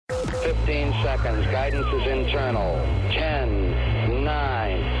15 seconds. Guidance is internal. 10,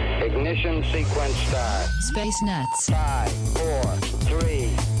 9. Ignition sequence start. Space Nuts. 5, 4,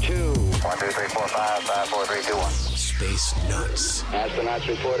 3, 2. 1, 2, 3, 4, 5, 5, 4, 3, 2, 1. Space Nuts. Astronauts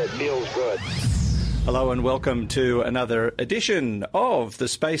report it feels good. Hello and welcome to another edition of the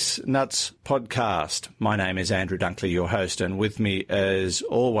Space Nuts podcast. My name is Andrew Dunkley, your host, and with me, as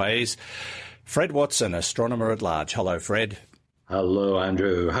always, Fred Watson, astronomer at large. Hello, Fred. Hello,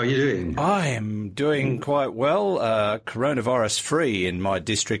 Andrew. How are you doing? I am doing quite well, coronavirus-free in my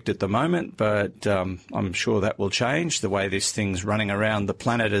district at the moment, but I'm sure that will change, the way this thing's running around the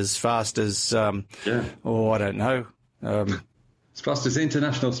planet as fast as, I don't know. As fast as the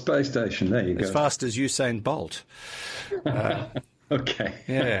International Space Station, there you go. As fast as Usain Bolt. Okay.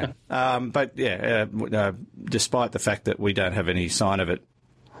 Yeah. Despite the fact that we don't have any sign of it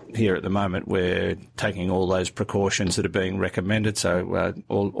here at the moment, we're taking all those precautions that are being recommended. So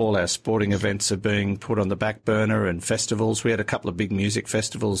all our sporting events are being put on the back burner, and festivals. We had a couple of big music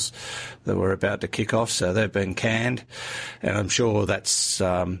festivals that were about to kick off, so they've been canned. And I'm sure that's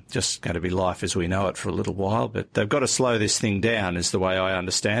just going to be life as we know it for a little while. But they've got to slow this thing down, is the way I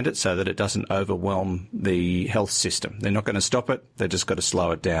understand it, so that it doesn't overwhelm the health system. They're not going to stop it. They've just got to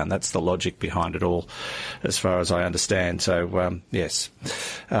slow it down. That's the logic behind it all, as far as I understand. So, yes.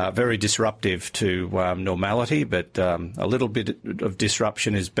 Very disruptive to normality, but a little bit of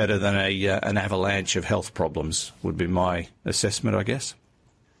disruption is better than an avalanche of health problems, would be my assessment, I guess.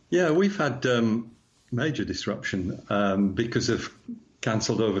 Yeah, we've had major disruption because of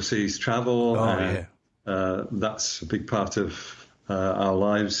cancelled overseas travel. That's a big part of our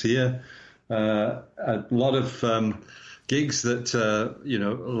lives here. A lot of gigs that,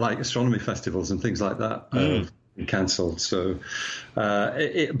 like astronomy festivals and things like that, cancelled. So,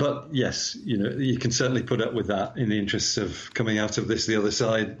 but yes, you can certainly put up with that in the interests of coming out of this the other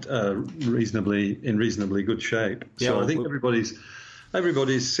side in reasonably good shape. So I think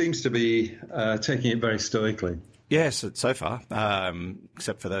everybody seems to be taking it very stoically. Yes, so far,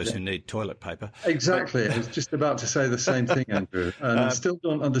 except for those who need toilet paper. Exactly. I was just about to say the same thing, Andrew. And I still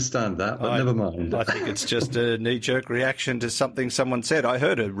don't understand that, but never mind. I think it's just a knee-jerk reaction to something someone said. I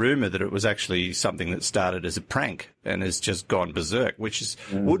heard a rumour that it was actually something that started as a prank and has just gone berserk, which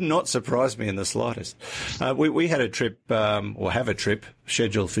would not surprise me in the slightest. We had a trip, or have a trip,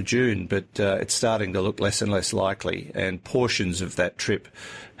 scheduled for June, but it's starting to look less and less likely, and portions of that trip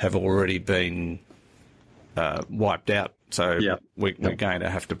have already been wiped out, so we're going to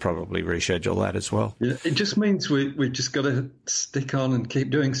have to probably reschedule that as well. Yeah, it just means we've just got to stick on and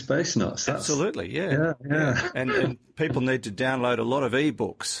keep doing Space Nuts. Absolutely, yeah. And people need to download a lot of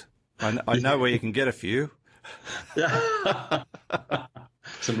ebooks. I know where you can get a few. Yeah,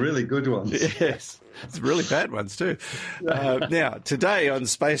 some really good ones. Yes, some really bad ones too. Now, today on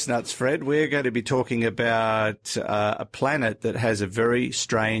Space Nuts, Fred, we're going to be talking about a planet that has a very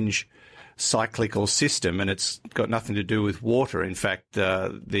strange cyclical system, and it's got nothing to do with water. In fact,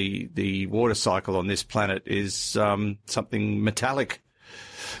 the water cycle on this planet is something metallic,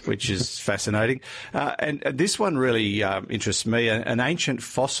 which is fascinating. And this one really interests me, an ancient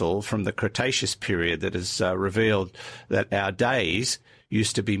fossil from the Cretaceous period that has revealed that our days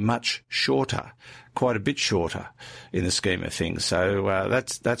used to be much shorter, quite a bit shorter in the scheme of things. So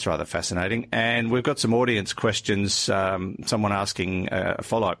that's rather fascinating. And we've got some audience questions, someone asking a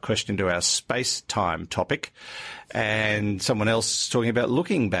follow-up question to our space-time topic, and someone else talking about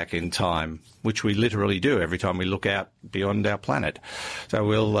looking back in time, which we literally do every time we look out beyond our planet. So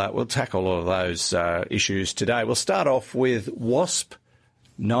we'll tackle all of those issues today. We'll start off with WASP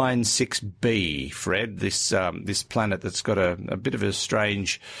 96b, Fred, this planet that's got a bit of a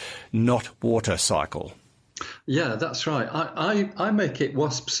strange not water cycle. Yeah, that's right. I make it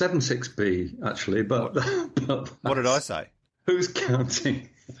WASP 76b, actually, but what did I say? Who's counting?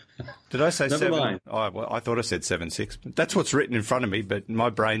 Did I say Never 7? mind. Oh, well, I thought I said 7.6. That's what's written in front of me, but my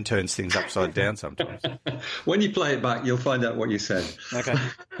brain turns things upside down sometimes. When you play it back, you'll find out what you said. Okay.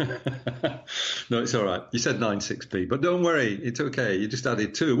 No, it's all right. You said 96b, but don't worry, it's okay. You just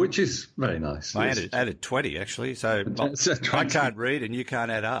added 2, which is very nice. I added 20, actually, so I can't read and you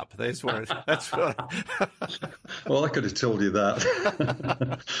can't add up. That's what. Well, I could have told you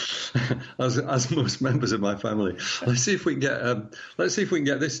that, as most members of my family. Let's see if we can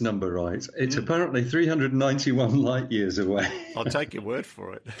get this number right. It's apparently 391 light years away. I'll take your word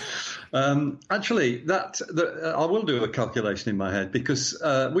for it. Actually, I will do a calculation in my head, because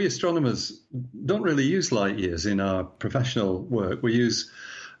we astronomers don't really use light years in our professional work. We use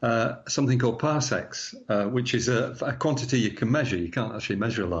something called parsecs, which is a quantity you can measure. You can't actually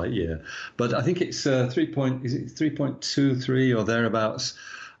measure a light year, but I think it's 3.23 or thereabouts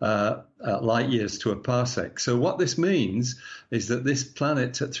light years to a parsec. So what this means is that this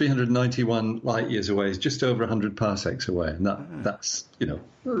planet at 391 light years away is just over 100 parsecs away, and that's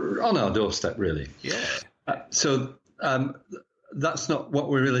on our doorstep, really. Yeah. That's not what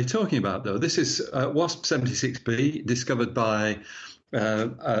we're really talking about, though. This is WASP 76b, discovered by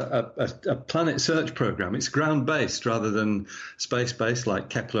a planet search program. It's ground-based rather than space-based like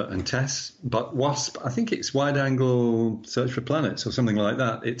Kepler and TESS. But WASP, I think it's wide-angle search for planets or something like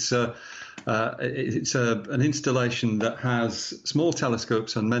that. It's an installation that has small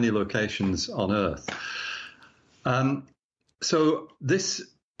telescopes on many locations on Earth. So this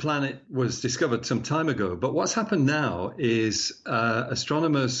planet was discovered some time ago, but what's happened now is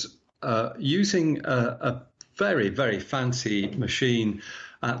astronomers using a very, very fancy machine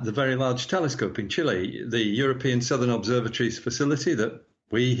at the Very Large Telescope in Chile, the European Southern Observatories facility that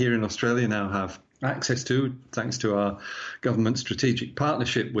we here in Australia now have access to, thanks to our government strategic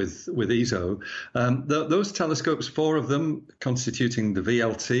partnership with ESO. Those telescopes, 4 of them constituting the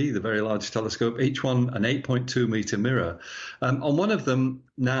VLT, the Very Large Telescope, each one an 8.2 meter mirror. On one of them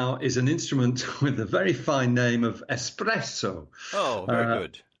now is an instrument with the very fine name of Espresso. Oh, very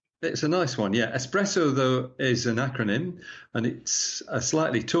good. It's a nice one, yeah. Espresso, though, is an acronym, and it's a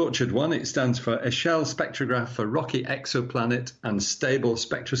slightly tortured one. It stands for Echelle Spectrograph for Rocky Exoplanet and Stable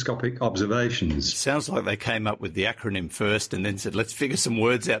Spectroscopic Observations. Sounds like they came up with the acronym first and then said, let's figure some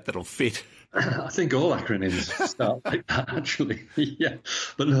words out that'll fit. I think all acronyms start like that, actually. Yeah,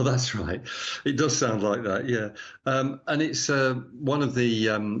 but no, that's right. It does sound like that, yeah. And it's one of the,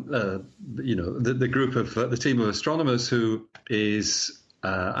 the group of the team of astronomers who is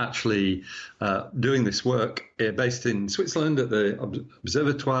actually doing this work based in Switzerland at the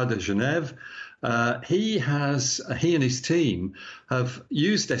Observatoire de Genève. He and his team have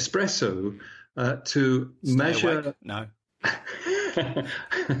used Espresso to measure. Awake. No.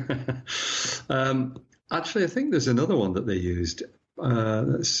 Actually, I think there's another one that they used.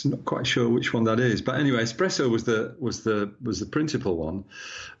 That's not quite sure which one that is, but anyway, Espresso was the principal one.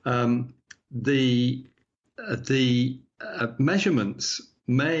 The measurements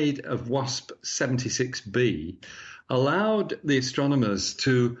made of WASP 76b allowed the astronomers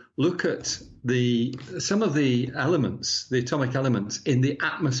to look at some of the elements, the atomic elements in the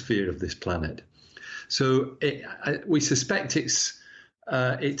atmosphere of this planet. So we suspect it's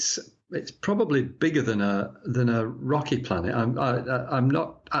probably bigger than a rocky planet. I'm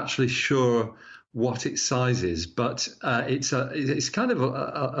not actually sure what its size is, but it's kind of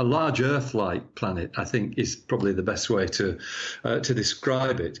a large Earth-like planet, I think, is probably the best way to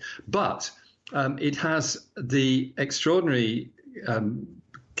describe it. But it has the extraordinary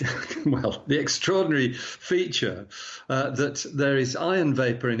the extraordinary feature that there is iron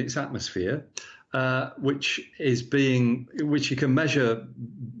vapor in its atmosphere, which you can measure,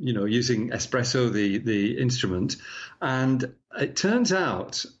 using Espresso, the instrument, and it turns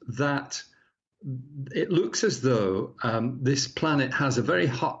out that it looks as though this planet has a very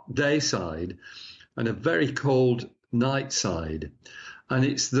hot day side and a very cold night side, and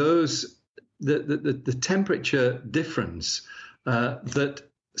it's the temperature difference that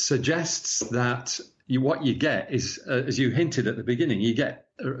suggests that what you get is, as you hinted at the beginning, you get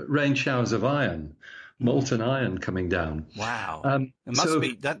rain showers of iron, molten iron coming down. Wow! It must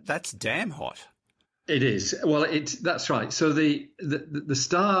be that's damn hot. It is. Well, that's right. So the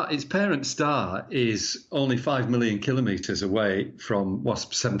star, its parent star, is only 5 million kilometers away from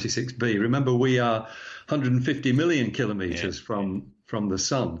WASP 76b. Remember, we are 150 million kilometers from the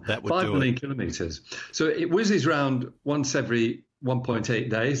sun. That would 5 do million it. kilometers. So it whizzes round once every 1.8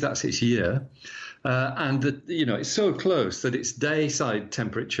 days. That's its year, and it's so close that its day side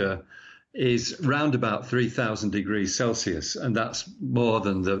temperature is round about 3,000 degrees Celsius, and that's more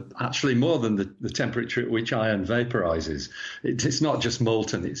than the temperature at which iron vaporizes. It's not just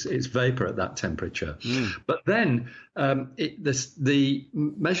molten; it's vapor at that temperature. But then the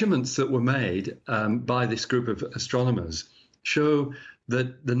measurements that were made by this group of astronomers show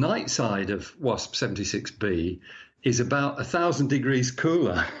that the night side of WASP 76b is about 1,000 degrees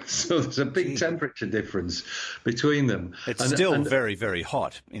cooler. So there's a big temperature difference between them. It's still very, very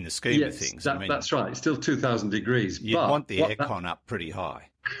hot in the scheme of things. That's right. It's still 2,000 degrees. You'd want the aircon up pretty high.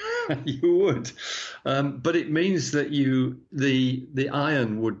 You would. But it means that the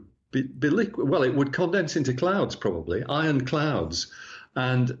iron would be liquid. Well, it would condense into clouds, probably, iron clouds.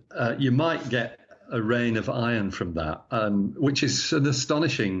 And you might get a rain of iron from that, which is an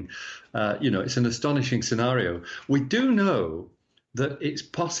astonishing, it's an astonishing scenario. We do know that it's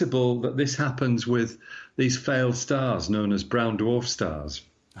possible that this happens with these failed stars known as brown dwarf stars.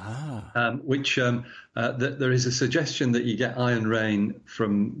 which there is a suggestion that you get iron rain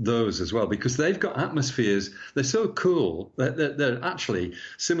from those as well, because they've got atmospheres. They're so cool that they're actually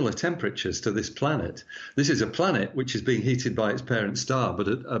similar temperatures to this planet. This is a planet which is being heated by its parent star, but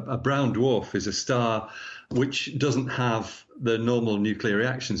a brown dwarf is a star which doesn't have the normal nuclear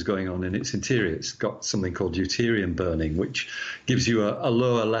reactions going on in its interior. It's got something called deuterium burning, which gives you a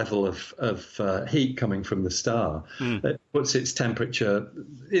lower level of heat coming from the star. It puts its temperature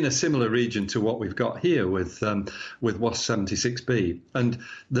in a similar region to what we've got here with WASP 76b. And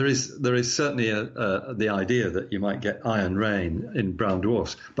there is certainly the idea that you might get iron rain in brown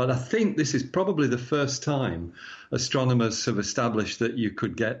dwarfs. But I think this is probably the first time astronomers have established that you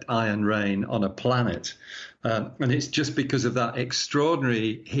could get iron rain on a planet. And it's just because of that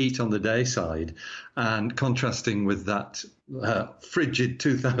extraordinary heat on the day side and contrasting with that frigid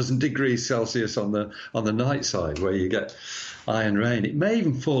 2,000 degrees Celsius on the night side, where you get iron rain. It may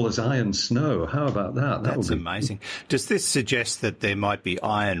even fall as iron snow. How about that? That's amazing. Does this suggest that there might be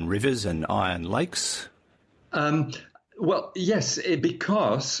iron rivers and iron lakes? Well, yes,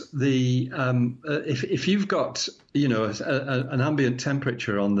 because if you've got an ambient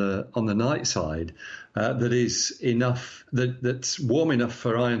temperature on the night side that is enough that's warm enough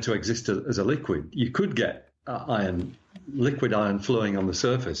for iron to exist as a liquid, you could get liquid iron flowing on the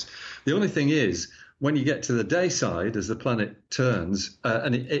surface. The only thing is, when you get to the day side, as the planet turns,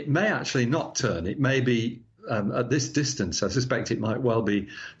 and it may actually not turn, it may be at this distance. I suspect it might well be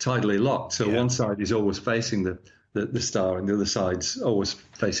tidally locked, so one side is always facing the star and the other side's always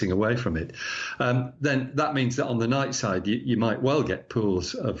facing away from it. Then that means that on the night side, you might well get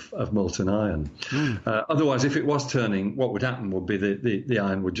pools of molten iron. Otherwise, if it was turning, what would happen would be the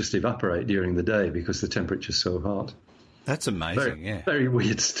iron would just evaporate during the day because the temperature's so hot. That's amazing, Very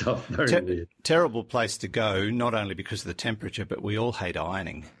weird stuff, weird. Terrible place to go, not only because of the temperature, but we all hate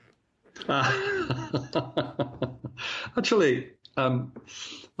ironing. Actually,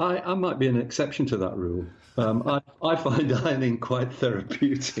 I might be an exception to that rule. I find ironing quite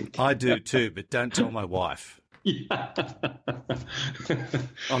therapeutic. I do too, but don't tell my wife. Yeah.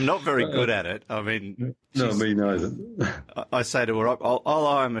 I'm not very good at it. I mean... No, me neither. I say to her, I'll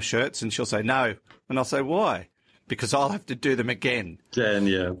iron my shirts, and she'll say no. And I'll say, why? Because I'll have to do them again.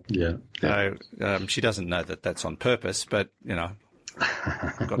 Yeah. So she doesn't know that that's on purpose, but,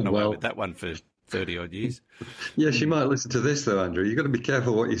 I've gotten away with that one for 30-odd years. Yeah, she might listen to this, though, Andrew. You've got to be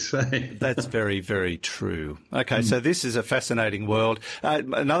careful what you say. That's very, very true. Okay, so this is a fascinating world.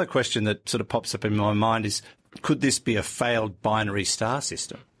 Another question that sort of pops up in my mind is, could this be a failed binary star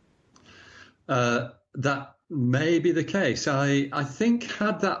system? That may be the case. I think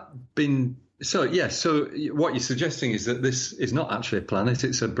had that been... So, yes, so what you're suggesting is that this is not actually a planet,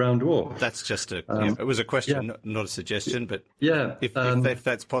 it's a brown dwarf. That's just it was a question, not a suggestion, but if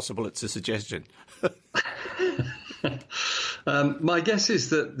that's possible, it's a suggestion. My guess is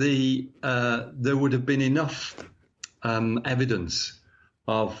that there would have been enough evidence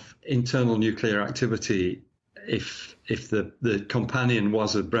of internal nuclear activity if the companion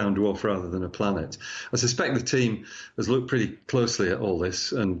was a brown dwarf rather than a planet. I suspect the team has looked pretty closely at all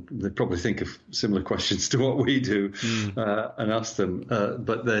this, and they probably think of similar questions to what we do and ask them,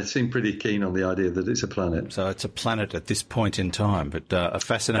 but they seem pretty keen on the idea that it's a planet. So it's a planet at this point in time, but a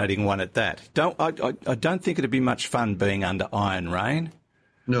fascinating one at that. I don't think it'd be much fun being under iron rain.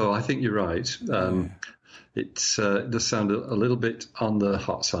 No, I think you're right. It does sound a little bit on the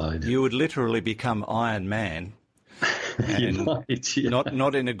hot side. You would literally become Iron Man. And might, yeah.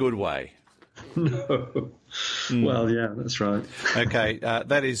 Not in a good way. No. Well, yeah, that's right. Okay,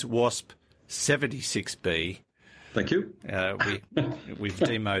 that is WASP 76b. Thank you. We've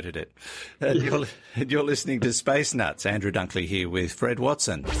demoted it. You're listening to Space Nuts. Andrew Dunkley here with Fred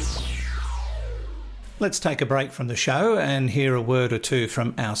Watson. Let's take a break from the show and hear a word or two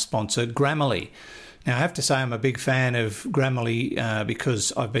from our sponsor, Grammarly. Now, I have to say I'm a big fan of Grammarly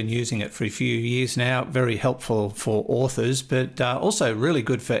because I've been using it for a few years now. Very helpful for authors, but also really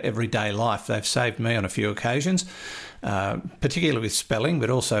good for everyday life. They've saved me on a few occasions, particularly with spelling,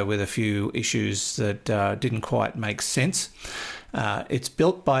 but also with a few issues that didn't quite make sense. It's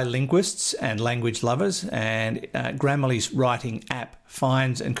built by linguists and language lovers, and Grammarly's writing app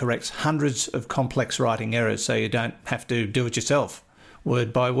finds and corrects hundreds of complex writing errors, so you don't have to do it yourself.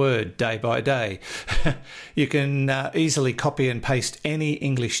 Word by word, day by day. You can easily copy and paste any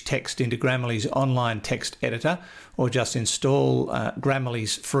English text into Grammarly's online text editor, or just install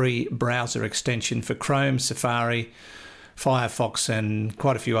Grammarly's free browser extension for Chrome, Safari, Firefox and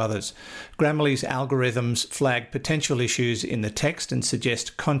quite a few others. Grammarly's algorithms flag potential issues in the text and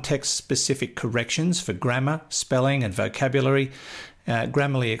suggest context-specific corrections for grammar, spelling and vocabulary.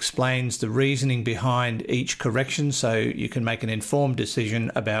 Grammarly explains the reasoning behind each correction so you can make an informed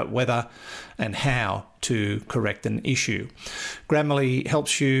decision about whether and how to correct an issue. Grammarly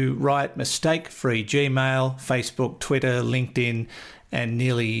helps you write mistake-free Gmail, Facebook, Twitter, LinkedIn, and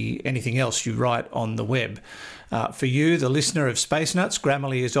nearly anything else you write on the web. For you, the listener of Space Nuts,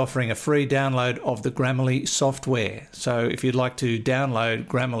 Grammarly is offering a free download of the Grammarly software. So if you'd like to download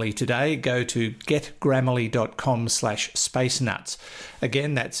Grammarly today, go to getgrammarly.com/spacenuts.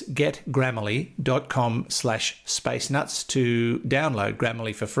 Again, that's getgrammarly.com/spacenuts to download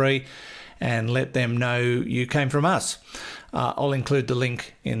Grammarly for free and let them know you came from us. I'll include the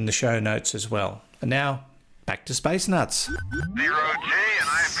link in the show notes as well. And now, back to Space Nuts. 0G, and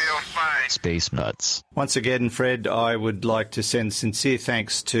I feel fine. Space Nuts. Once again, Fred, I would like to send sincere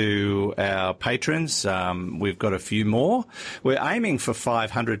thanks to our patrons. We've got a few more. We're aiming for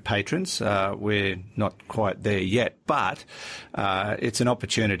 500 patrons. We're not quite there yet, but it's an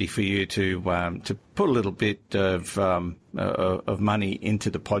opportunity for you to put a little bit of money into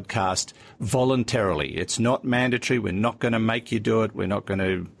the podcast voluntarily. It's not mandatory. We're not going to make you do it. We're not going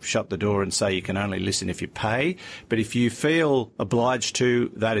to shut the door and say you can only listen if you pay. But if you feel obliged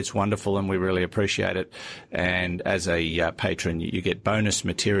to, that is wonderful, and we really appreciate it. And as a patron, you get bonus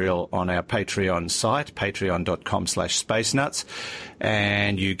material on our Patreon site, patreon.com/spacenuts,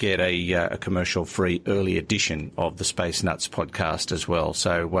 and you get a commercial-free early edition of the Space Nuts podcast as well.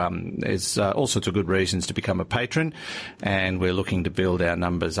 So there's all sorts of good reasons to become a patron, and we're looking to build our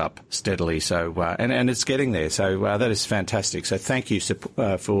numbers up steadily. So and it's getting there. So that is fantastic. So thank you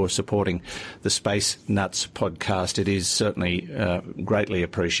for supporting the Space Nuts podcast. It is certainly greatly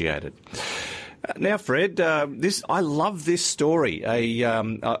appreciated. Now, Fred, I love this story. I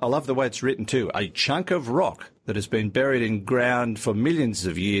love the way it's written too. A chunk of rock that has been buried in ground for millions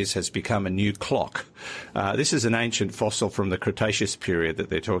of years has become a new clock. This is an ancient fossil from the Cretaceous period that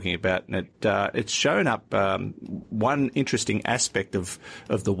they're talking about, and it's shown up one interesting aspect of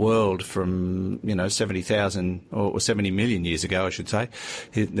the world from 70,000 or 70 million years ago, I should say.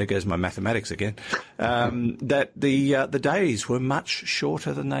 There goes my mathematics again. That the days were much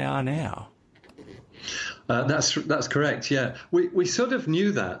shorter than they are now. That's correct. Yeah, we sort of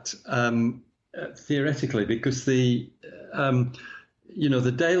knew that theoretically because the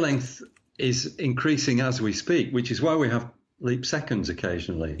day length is increasing as we speak, which is why we have leap seconds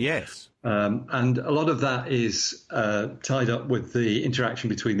occasionally. Yes, and a lot of that is tied up with the interaction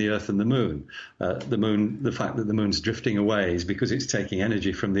between the Earth and the Moon. The fact that the Moon's drifting away is because it's taking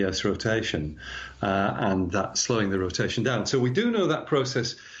energy from the Earth's rotation, and that's slowing the rotation down. So we do know that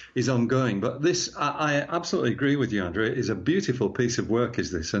process is ongoing. But this, I absolutely agree with you, Andrew. It is a beautiful piece of work, is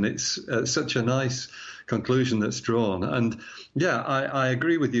this, and it's such a nice conclusion that's drawn. And yeah, I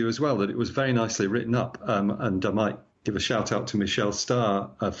agree with you as well that it was very nicely written up. And I might give a shout out to Michelle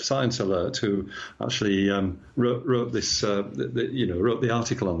Starr of Science Alert, who actually wrote this, wrote the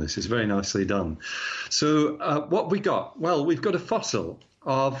article on this. It's very nicely done. So what we got? Well, we've got a fossil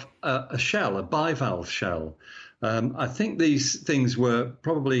of a shell, a bivalve shell. I think these things were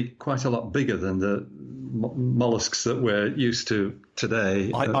probably quite a lot bigger than the mollusks that we're used to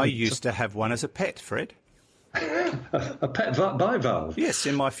today. I used to have one as a pet, Fred. A pet bivalve? Yes,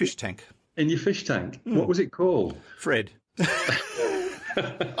 in my fish tank. In your fish tank? What was it called? Fred.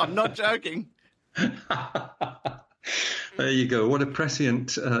 I'm not joking. There you go. What a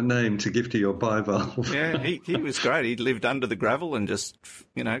prescient name to give to your bivalve. Yeah, he was great. He lived under the gravel and just,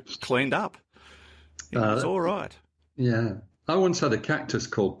 cleaned up. It was all right. Yeah. I once had a cactus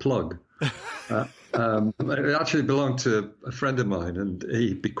called Plug. It actually belonged to a friend of mine, and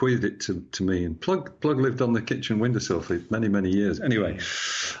he bequeathed it to me. And Plug lived on the kitchen windowsill for many, many years. Anyway,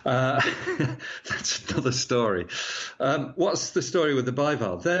 that's another story. What's the story with the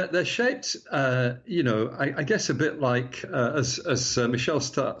bivalve? They're shaped, I guess a bit like, as Michelle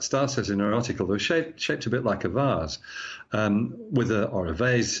Starr says in her article, they're shaped a bit like a vase. Or a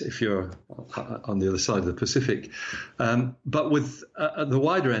vase if you're on the other side of the Pacific. But with at the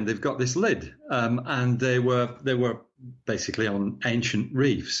wider end, they've got this lid, and they were basically on ancient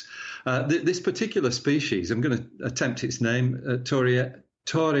reefs. This particular species, I'm going to attempt its name,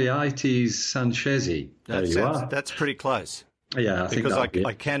 Toriaites sanchezi. There you are. That's pretty close. Yeah, because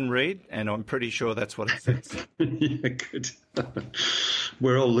I can read, and I'm pretty sure that's what it says. Yeah, good.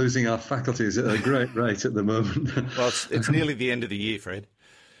 We're all losing our faculties at a great rate at the moment. Well, it's nearly the end of the year, Fred.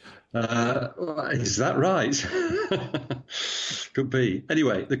 Is that right? Could be.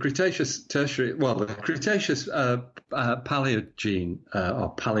 Anyway, the Cretaceous Tertiary, the Cretaceous Paleogene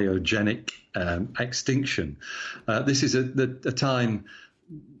or Paleogenic extinction. This is a time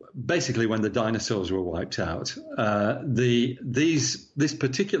basically when the dinosaurs were wiped out, this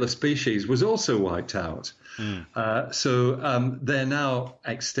particular species was also wiped out. So they're now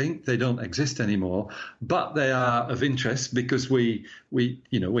extinct. They don't exist anymore, but they are of interest because we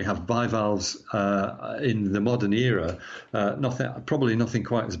have bivalves in the modern era. Probably nothing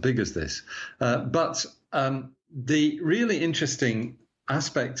quite as big as this, but the really interesting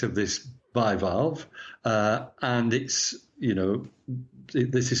aspect of this bivalve, and it's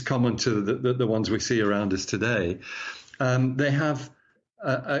this is common to the ones we see around us today. They have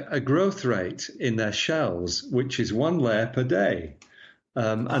a growth rate in their shells, which is 1 layer per day,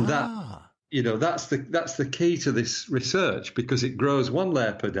 and that's the key to this research, because it grows 1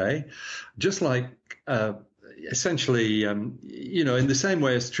 layer per day, just like essentially, in the same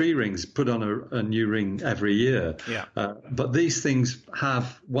way as tree rings put on a new ring every year. Yeah. But these things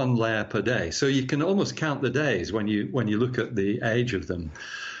have 1 layer per day, so you can almost count the days when you look at the age of them.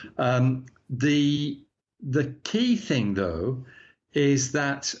 The key thing, though, is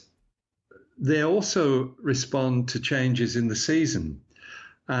that they also respond to changes in the season,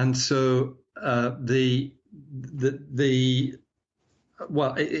 and so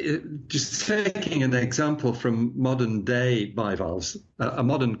just taking an example from modern day bivalves, a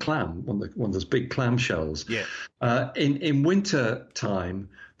modern clam, one of those big clam shells. Yeah. In winter time,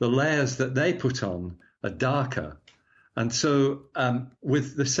 the layers that they put on are darker. And so,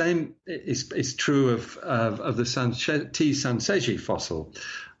 with the same is true of the T. sansegi fossil,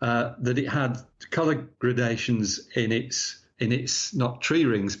 that it had color gradations in its not tree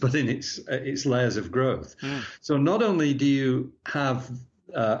rings, but in its layers of growth. So not only do you have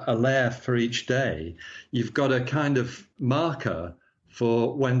a layer for each day, you've got a kind of marker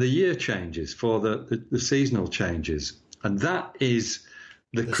for when the year changes, for the seasonal changes, and that is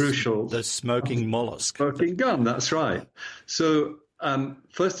the smoking mollusk. Smoking gun, that's right. So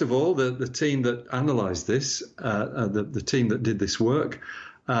first of all, the team that analysed this, the team that did this work,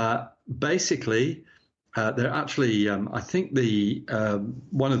 basically they're actually, I think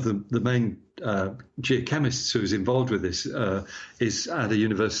one of the main geochemists who's involved with this is at a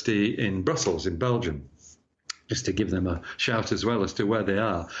university in Brussels, in Belgium, just to give them a shout as well as to where they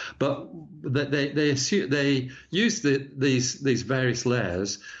are. But they use these various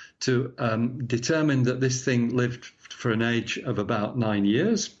layers to determine that this thing lived for an age of about 9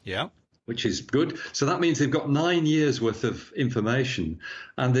 years. Yeah. Which is good. So that means they've got 9 years worth of information,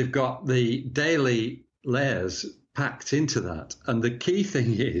 and they've got the daily layers packed into that. And the key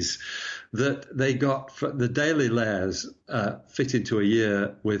thing is that they got the daily layers fit into a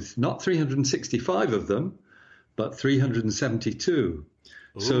year with not 365 of them, but 372.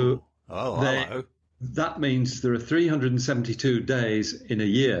 Ooh. So that means there are 372 days in a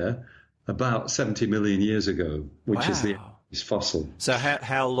year about 70 million years ago, which is the fossil. So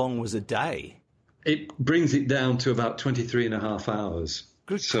how long was a day? It brings it down to about 23 and a half hours.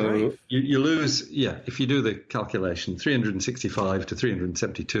 Good so grief. You lose, if you do the calculation, 365 to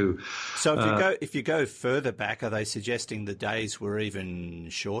 372. So if you go further back, are they suggesting the days were even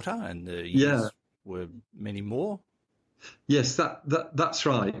shorter and the years were many more? Yes, that's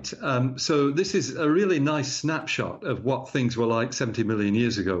right. So this is a really nice snapshot of what things were like 70 million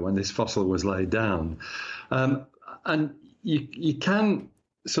years ago when this fossil was laid down. And you can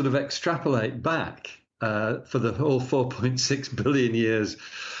sort of extrapolate back for the whole 4.6 billion years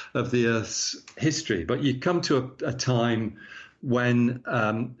of the Earth's history, but you come to a time when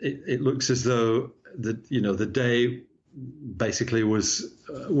it looks as though the day basically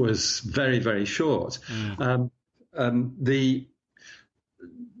was very, very short. The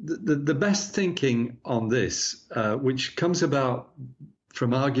best thinking on this, which comes about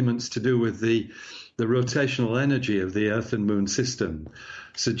from arguments to do with the rotational energy of the Earth and Moon system,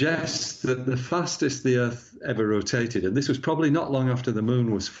 suggests that the fastest the Earth ever rotated, and this was probably not long after the Moon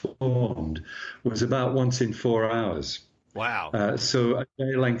was formed, was about once in 4 hours. Wow! So a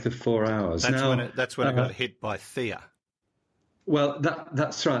day length of 4 hours. That's when it got hit by Theia. Well,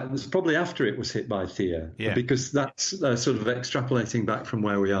 that's right. It's probably after it was hit by Theia, because that's sort of extrapolating back from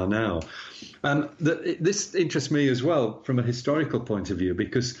where we are now. This interests me as well from a historical point of view,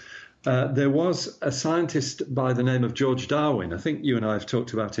 because there was a scientist by the name of George Darwin. I think you and I have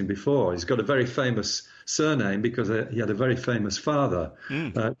talked about him before. He's got a very famous surname because he had a very famous father.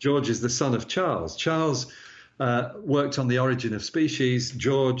 George is the son of Charles. Charles worked on the origin of species.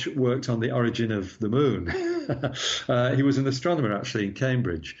 George worked on the origin of the moon. He was an astronomer, actually, in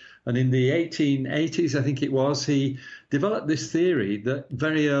Cambridge. And in the 1880s, I think it was, he developed this theory that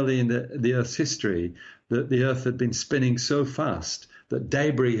very early in the Earth's history, that the Earth had been spinning so fast that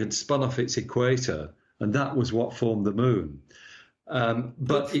debris had spun off its equator, and that was what formed the moon.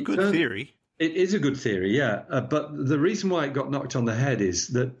 But good theory. It is a good theory, yeah. But the reason why it got knocked on the head is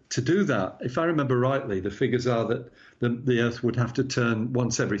that to do that, if I remember rightly, the figures are that the Earth would have to turn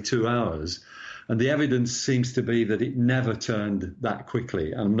once every 2 hours. And the evidence seems to be that it never turned that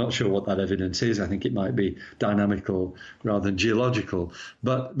quickly. I'm not sure what that evidence is. I think it might be dynamical rather than geological.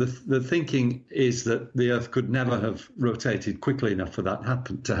 But the thinking is that the Earth could never have rotated quickly enough for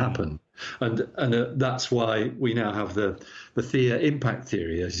that to happen. And that's why we now have the Theia impact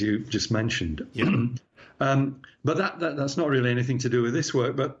theory, as you just mentioned. Yeah. But that's not really anything to do with this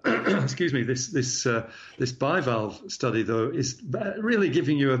work. But excuse me, this bivalve study though is really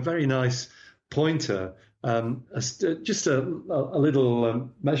giving you a very nice pointer, just a little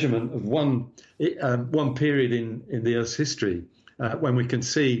measurement of one period in the Earth's history when we can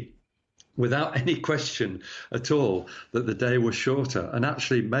see, without any question at all, that the day was shorter, and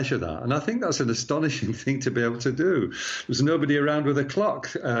actually measure that. And I think that's an astonishing thing to be able to do. There was nobody around with a clock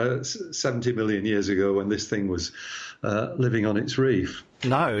 70 million years ago when this thing was living on its reef.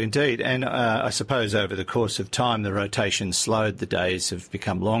 No, indeed. And I suppose over the course of time, the rotation slowed, the days have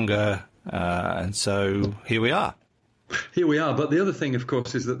become longer, and so here we are. Here we are. But the other thing, of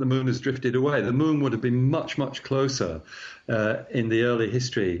course, is that the moon has drifted away. The moon would have been much, much closer in the early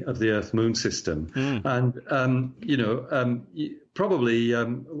history of the Earth-Moon system. And, probably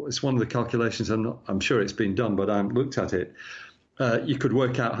it's one of the calculations, I'm sure it's been done, but I haven't looked at it. You could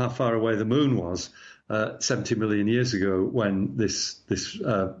work out how far away the moon was 70 million years ago when this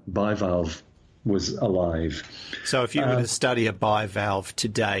bivalve was alive. So if you were to study a bivalve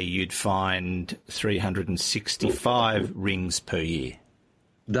today, you'd find 365 rings per year.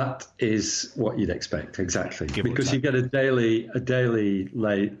 That is what you'd expect, exactly, because you get a daily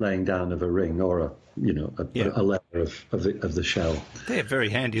laying down of a ring or a layer of the shell. They're very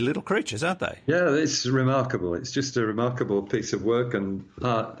handy little creatures, aren't they? Yeah, it's remarkable. It's just a remarkable piece of work, and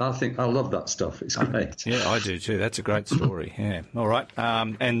I think I love that stuff. It's great. Yeah, I do too. That's a great story. Yeah. All right.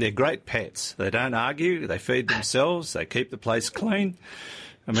 And they're great pets. They don't argue. They feed themselves. They keep the place clean.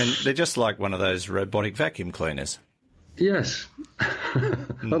 I mean, they're just like one of those robotic vacuum cleaners. Yes,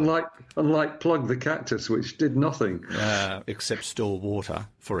 unlike Plug the cactus, which did nothing except store water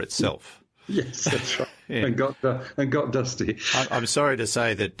for itself. Yes, that's right. Yeah. and got dusty. I'm sorry to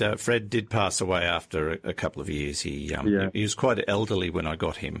say that Fred did pass away after a couple of years. He was quite elderly when I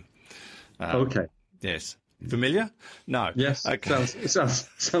got him. Okay. Yes. Familiar? No. Yes. Okay.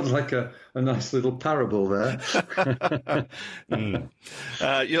 Sounds like a nice little parable there.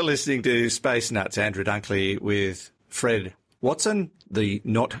 You're listening to Space Nuts. Andrew Dunkley with Fred Watson, the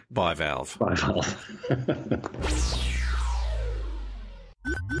not bivalve.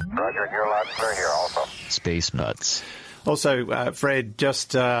 Roger, you're allowed to stay here also. Space Nuts. Also, Fred,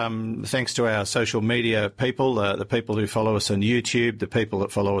 just thanks to our social media people, the people who follow us on YouTube, the people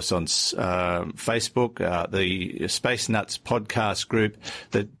that follow us on Facebook, the Space Nuts podcast group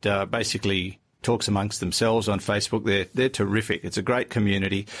that basically talks amongst themselves on Facebook. They're terrific. It's a great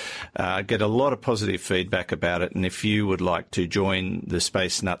community. Get a lot of positive feedback about it. And if you would like to join the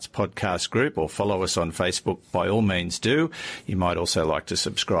Space Nuts podcast group or follow us on Facebook, by all means do. You might also like to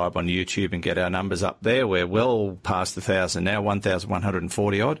subscribe on YouTube and get our numbers up there. We're well past 1,000 now,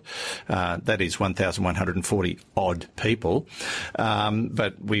 1,140 odd. That is 1,140 odd people.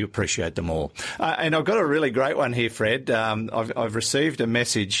 But we appreciate them all. And I've got a really great one here, Fred. I've received a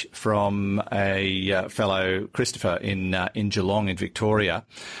message from a fellow, Christopher, in Geelong in Victoria.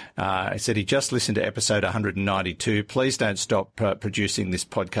 He said he just listened to episode 192. Please don't stop producing this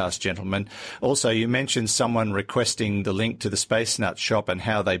podcast, gentlemen. Also, you mentioned someone requesting the link to the Space Nuts shop and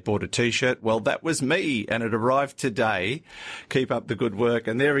how they bought a T-shirt. Well, that was me, and it arrived today. Keep up the good work.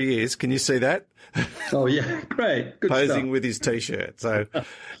 And there he is. Can you see that? Oh, yeah. Great. Good Posing stuff. with his T-shirt. So,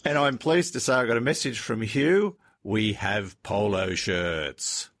 and I'm pleased to say I got a message from Hugh. We have polo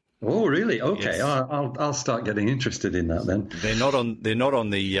shirts. Oh, really? Okay, Yes. I'll start getting interested in that then. They're not on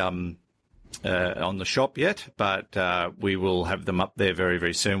the shop yet, but we will have them up there very,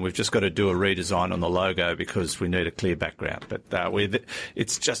 very soon. We've just got to do a redesign on the logo because we need a clear background. But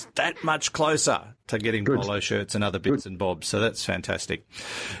it's just that much closer to getting polo shirts and other bits and bobs. So that's fantastic.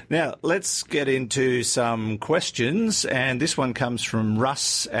 Now, let's get into some questions. And this one comes from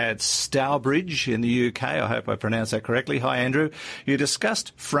Russ at Stourbridge in the UK. I hope I pronounced that correctly. Hi, Andrew. You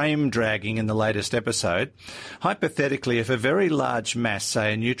discussed frame dragging in the latest episode. Hypothetically, if a very large mass,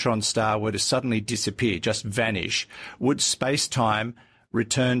 say a neutron star, were to suddenly disappear, just vanish, would space-time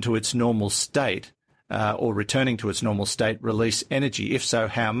return to its normal state or returning to its normal state release energy? If so,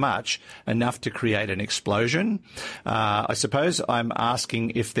 how much? Enough to create an explosion? I suppose I'm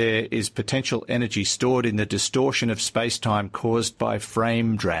asking if there is potential energy stored in the distortion of space-time caused by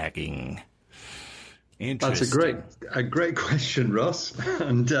frame dragging. That's a great question, Ross.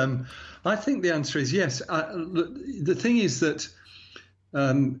 And I think the answer is yes. The thing is that,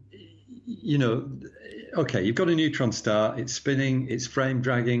 okay, you've got a neutron star, it's spinning, it's frame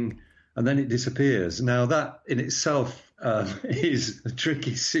dragging, and then it disappears. Now, that in itself is a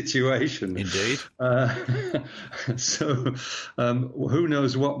tricky situation. Indeed. So who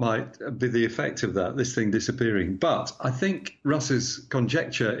knows what might be the effect of that, this thing disappearing. But I think Ross's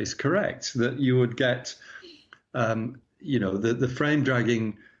conjecture is correct, that you would get, the frame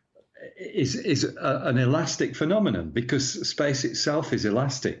dragging is an elastic phenomenon, because space itself is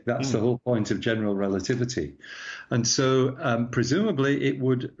elastic. That's the whole point of general relativity. And so presumably it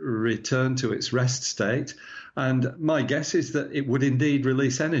would return to its rest state. And my guess is that it would indeed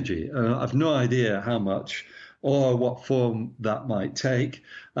release energy. I've no idea how much or what form that might take.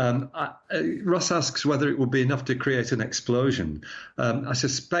 Ross asks whether it would be enough to create an explosion. I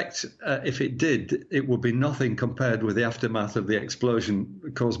suspect if it did, it would be nothing compared with the aftermath of the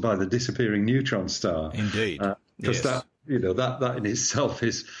explosion caused by the disappearing neutron star. Indeed. Because that in itself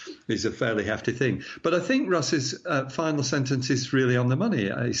is a fairly hefty thing. But I think Ross's final sentence is really on the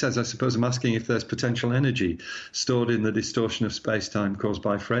money. He says, I suppose I'm asking if there's potential energy stored in the distortion of space-time caused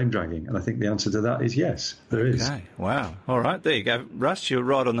by frame dragging. And I think the answer to that is yes, there is. Okay, wow. All right, there you go. Russ, you're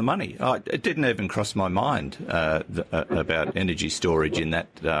right on the money. It didn't even cross my mind about energy storage in that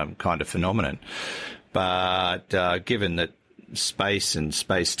kind of phenomenon. But given that space and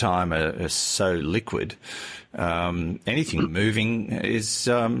space-time are so liquid, anything moving is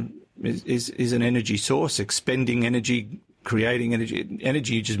an energy source, expending energy, creating energy.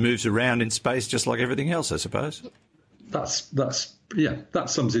 Energy just moves around in space just like everything else, I suppose. That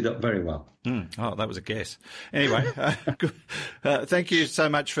sums it up very well. Oh, that was a guess. Anyway, thank you so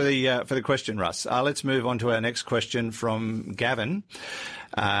much for the question, Russ. Let's move on to our next question from Gavin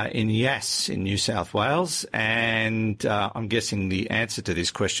in Yass in New South Wales, and I'm guessing the answer to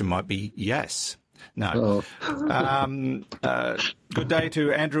this question might be yes. No. Good day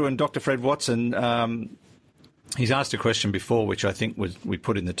to Andrew and Dr. Fred Watson. He's asked a question before, which I think we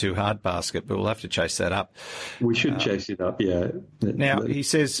put in the too hard basket, but we'll have to chase that up. We should chase it up, yeah. Now, he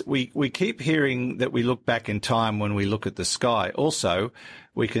says, we keep hearing that we look back in time when we look at the sky. Also,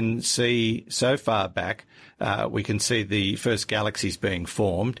 we can see so far back, we can see the first galaxies being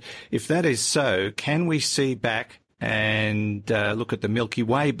formed. If that is so, can we see back and look at the Milky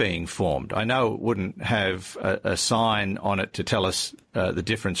Way being formed? I know it wouldn't have a sign on it to tell us the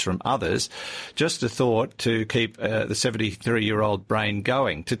difference from others. Just a thought to keep the 73-year-old brain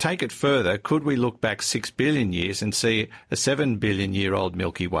going. To take it further, could we look back 6 billion years and see a 7 billion-year-old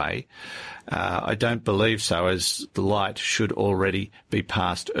Milky Way? I don't believe so, as the light should already be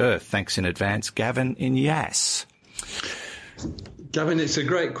past Earth. Thanks in advance, Gavin in Yass. Gavin, it's a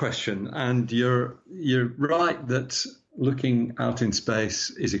great question, and you're right that looking out in space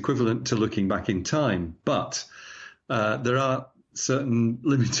is equivalent to looking back in time, but there are certain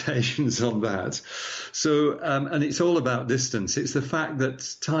limitations on that. So, and it's all about distance. It's the fact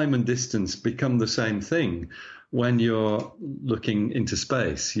that time and distance become the same thing when you're looking into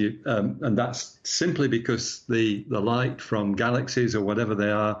space. And that's simply because the light from galaxies or whatever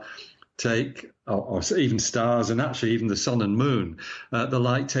they are or even stars, and actually even the sun and moon, the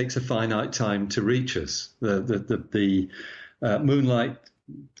light takes a finite time to reach us. The moonlight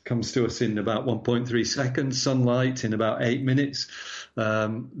comes to us in about 1.3 seconds, sunlight in about 8 minutes.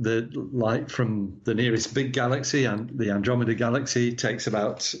 The light from the nearest big galaxy, and the Andromeda Galaxy, takes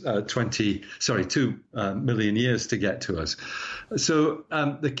about 2 million years to get to us. So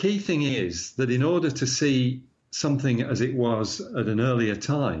the key thing is that in order to see something as it was at an earlier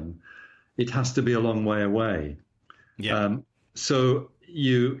time, it has to be a long way away. Yeah. So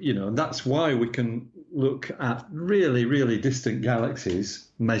and that's why we can look at really, really distant galaxies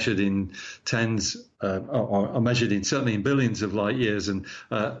measured in tens or measured in certainly in billions of light years, and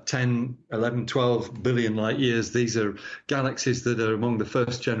 10, 11, 12 billion light years. These are galaxies that are among the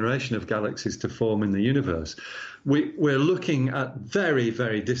first generation of galaxies to form in the universe. We're looking at very,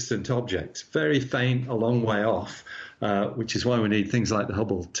 very distant objects, very faint, a long way off, which is why we need things like the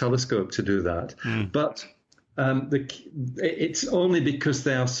Hubble telescope to do that. But it's only because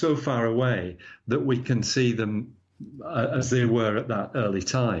they are so far away that we can see them as they were at that early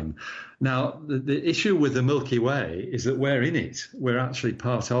time. Now, the issue with the Milky Way is that we're in it. We're actually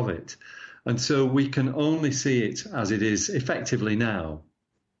part of it. And so we can only see it as it is effectively now.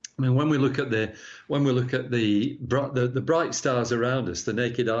 I mean, when we look at the bright stars around us, the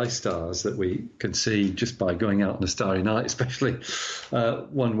naked eye stars that we can see just by going out on a starry night, especially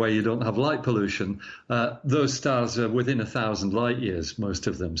one where you don't have light pollution, those stars are within 1,000 light years, most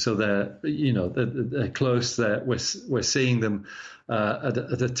of them. So they're close. We're seeing them at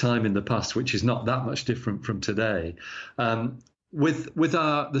a time in the past which is not that much different from today. With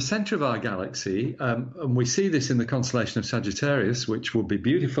the centre of our galaxy, and we see this in the constellation of Sagittarius, which will be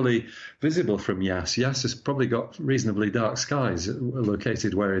beautifully visible from Yas. Yas has probably got reasonably dark skies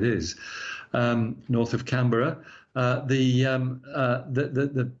located where it is, north of Canberra. The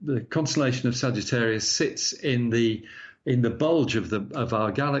constellation of Sagittarius sits in the bulge of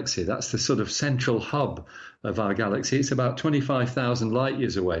our galaxy. That's the sort of central hub of our galaxy. It's about 25,000 light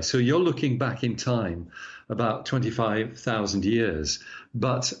years away. So you're looking back in time about 25,000 years.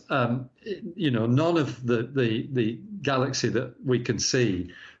 But, none of the galaxy that we can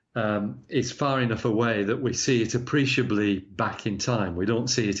see is far enough away that we see it appreciably back in time. We don't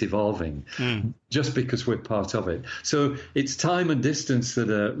see it evolving just because we're part of it. So it's time and distance that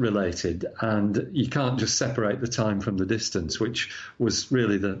are related, and you can't just separate the time from the distance, which was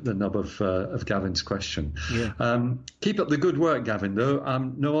really the nub of Gavin's question. Yeah. Keep up the good work, Gavin, though. I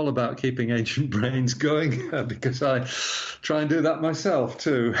know all about keeping ancient brains going because I try and do that myself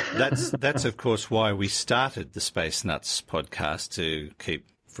too. That's of course why we started the Space Nuts podcast, to keep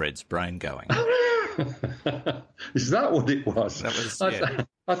Fred's brain going. Is that what it was?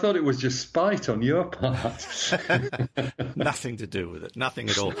 I thought it was just spite on your part. Nothing to do with it. Nothing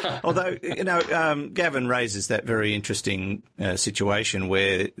at all. Although, Gavin raises that very interesting situation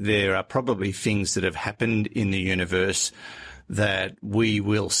where there are probably things that have happened in the universe that we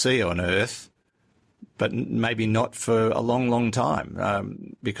will see on Earth, but maybe not for a long, long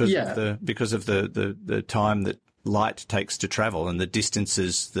time, because of the time that light takes to travel and the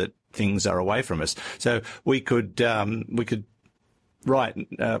distances that things are away from us. So we could write,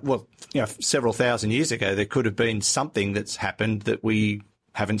 several thousand years ago, there could have been something that's happened that we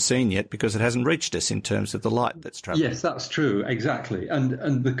haven't seen yet because it hasn't reached us in terms of the light that's traveling. Yes, that's true, exactly.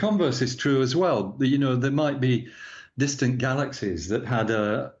 And the converse is true as well. There might be distant galaxies that had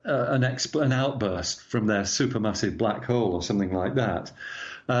an outburst from their supermassive black hole or something like that.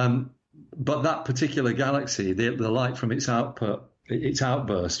 But that particular galaxy, the light from its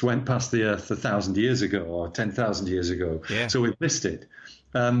outburst went past the Earth 1,000 years ago or 10,000 years ago. Yeah. So we've missed it.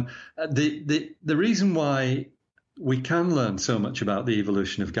 The reason why we can learn so much about the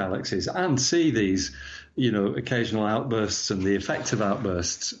evolution of galaxies and see these, occasional outbursts and the effect of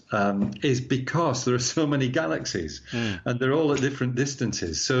outbursts is because there are so many galaxies and they're all at different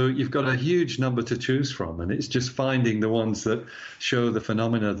distances. So you've got a huge number to choose from, and it's just finding the ones that show the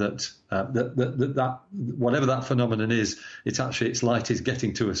phenomena that whatever that phenomenon is, its light is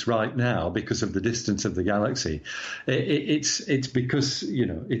getting to us right now because of the distance of the galaxy. It's because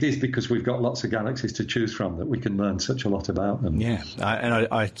it is because we've got lots of galaxies to choose from that we can learn such a lot about them. Yeah, and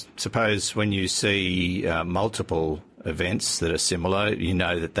I suppose when you see multiple events that are similar,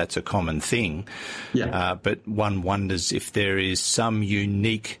 that's a common thing. Yeah. But one wonders if there is some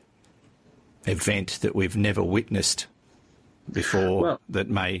unique event that we've never witnessed before that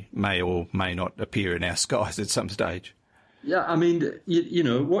may or may not appear in our skies at some stage. Yeah, I mean,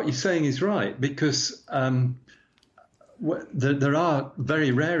 what you're saying is right, because there are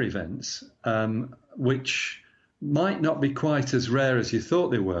very rare events which might not be quite as rare as you thought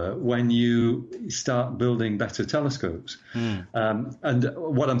they were when you start building better telescopes. And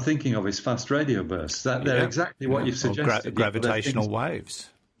what I'm thinking of is fast radio bursts. They're exactly what you've suggested. Gravitational waves.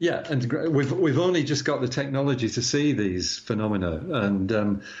 Yeah, and we've only just got the technology to see these phenomena,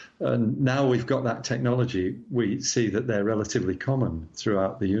 and now we've got that technology, we see that they're relatively common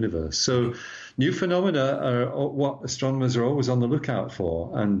throughout the universe. So new phenomena are what astronomers are always on the lookout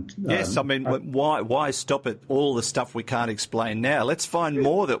for. And yes, I mean, why stop at all the stuff we can't explain now? Let's find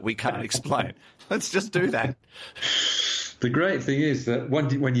more that we can't explain. Let's just do that. The great thing is that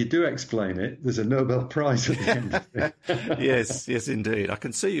when you do explain it, there's a Nobel Prize at the end of it. Yes, indeed. I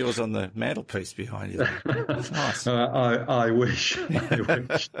can see yours on the mantelpiece behind you. It's nice. I wish.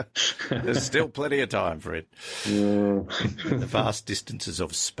 There's still plenty of time for it. Yeah. The vast distances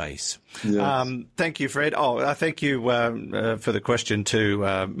of space. Yes. Thank you, Fred. Thank you for the question too.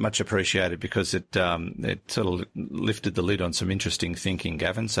 Much appreciated, because it sort of lifted the lid on some interesting thinking,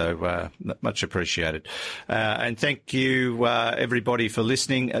 Gavin. So much appreciated. And thank you, everybody, for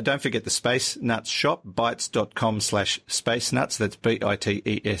listening. Don't forget the Space Nuts shop, bitez.com/Space Nuts. That's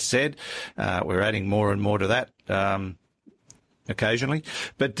BITESZ. We're adding more and more to that. occasionally.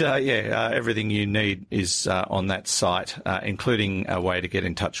 But everything you need is on that site, including a way to get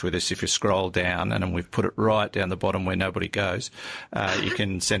in touch with us. If you scroll down, and we've put it right down the bottom where nobody goes, you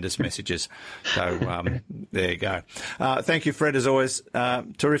can send us messages. So there you go. Thank you, Fred, as always.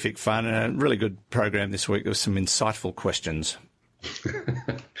 Terrific fun and a really good program this week. There was some insightful questions.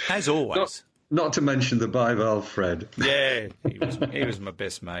 As always. Not to mention the bivalve Fred. Yeah, he was my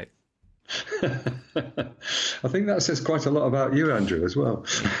best mate. I think that says quite a lot about you, Andrew, as well.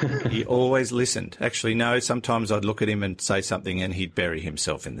 He always listened. Actually, no, sometimes I'd look at him and say something and he'd bury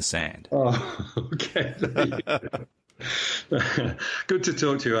himself in the sand. Oh, okay. Good to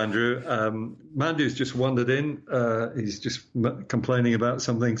talk to you, Andrew. Mandu's just wandered in. He's just complaining about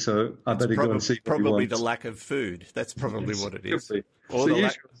something, so I better go and see what he probably wants. the lack of food. That's probably what it is. Or the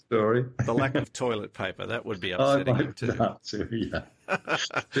usual story. The lack of toilet paper. That would be upsetting him too. That too, yeah.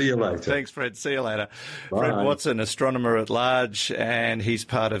 See you later. Thanks, Fred. See you later. Bye. Fred Watson, astronomer at large, and he's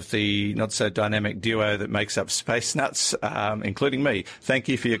part of the not-so-dynamic duo that makes up Space Nuts, including me. Thank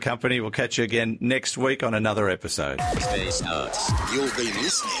you for your company. We'll catch you again next week on another episode. Space Nuts. You've been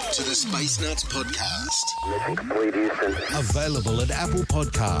listening to the Space Nuts podcast. Mission complete, Houston. Available at Apple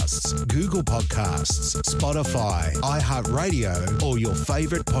Podcasts, Google Podcasts, Spotify, iHeartRadio, or your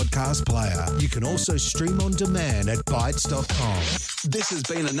favourite podcast player. You can also stream on demand at Bytes.com. This has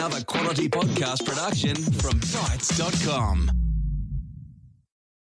been another quality podcast production from Bytes.com.